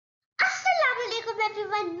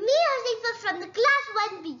everyone, me Huzaifa from the class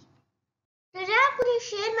 1B. Today I'm going to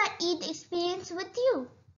share my Eid experience with you.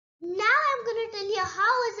 Now I'm going to tell you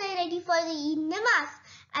how was I ready for the Eid namaz.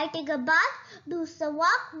 I take a bath, do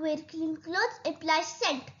sawak, wear clean clothes, apply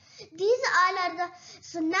scent. These all are the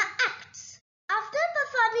sunnah acts. After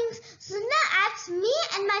performing sunnah acts, me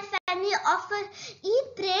and my family offer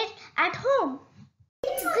Eid prayer at home.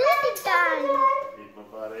 It's greeting time. Eid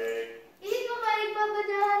Mubarak. Eid Mubarak, Baba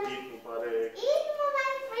Jan. Eid Mubarak. Eid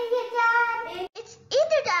Mubarak, Bhaiya Jan. It's Eid.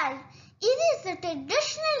 Eid is a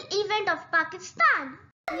traditional event of Pakistan.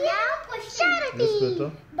 Now, charity. Yes,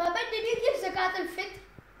 beta. Baba, did you give Zakat al-Fitr?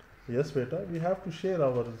 Yes, beta. We have to share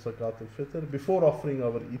our Zakat al-Fitr before offering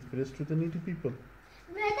our Eid prayers to the needy people.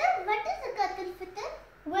 Brother, what is Zakat al-Fitr?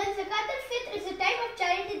 Well, Zakat al-Fitr is a type of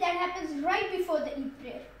charity that happens right before the Eid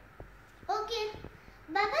prayer. Okay.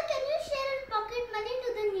 Baba, can you share our pocket money to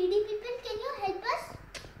the needy people? Can you help us?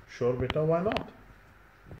 Sure, beta. Why not?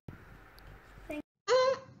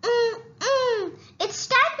 It's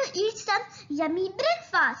time to eat some yummy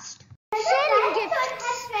breakfast. Sharing gifts.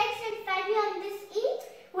 Has friends and family on this Eid?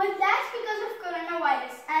 Well, that's because of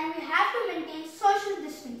coronavirus and we have to maintain social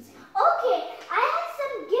distancing. Okay, I have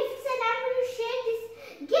some gifts and I'm going to share these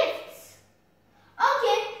gifts.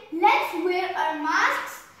 Okay, let's wear our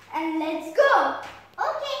masks and let's go.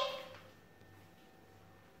 Okay.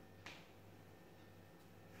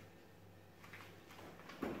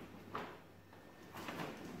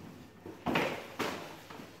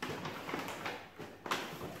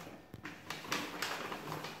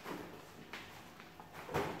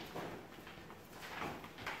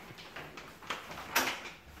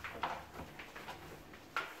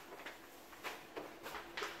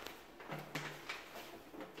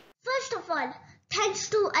 First of all, thanks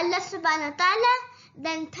to Allah subhanahu wa ta'ala,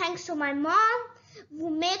 then thanks to my mom who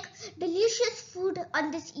make delicious food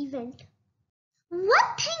on this event.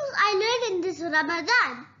 One thing I learned in this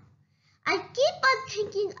Ramadan, I keep on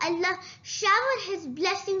thinking Allah shower His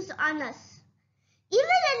blessings on us.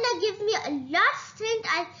 Even Allah give me a lot of strength,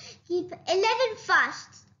 I keep 11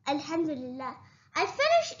 fasts. Alhamdulillah. I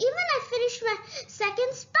finished my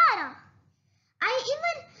second spara. I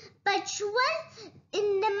even patchwork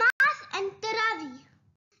in namaz and tarawih.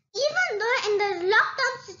 Even though in the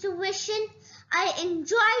lockdown situation, I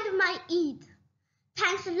enjoyed my Eid.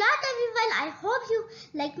 Thanks a lot everyone. I hope you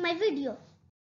like my video.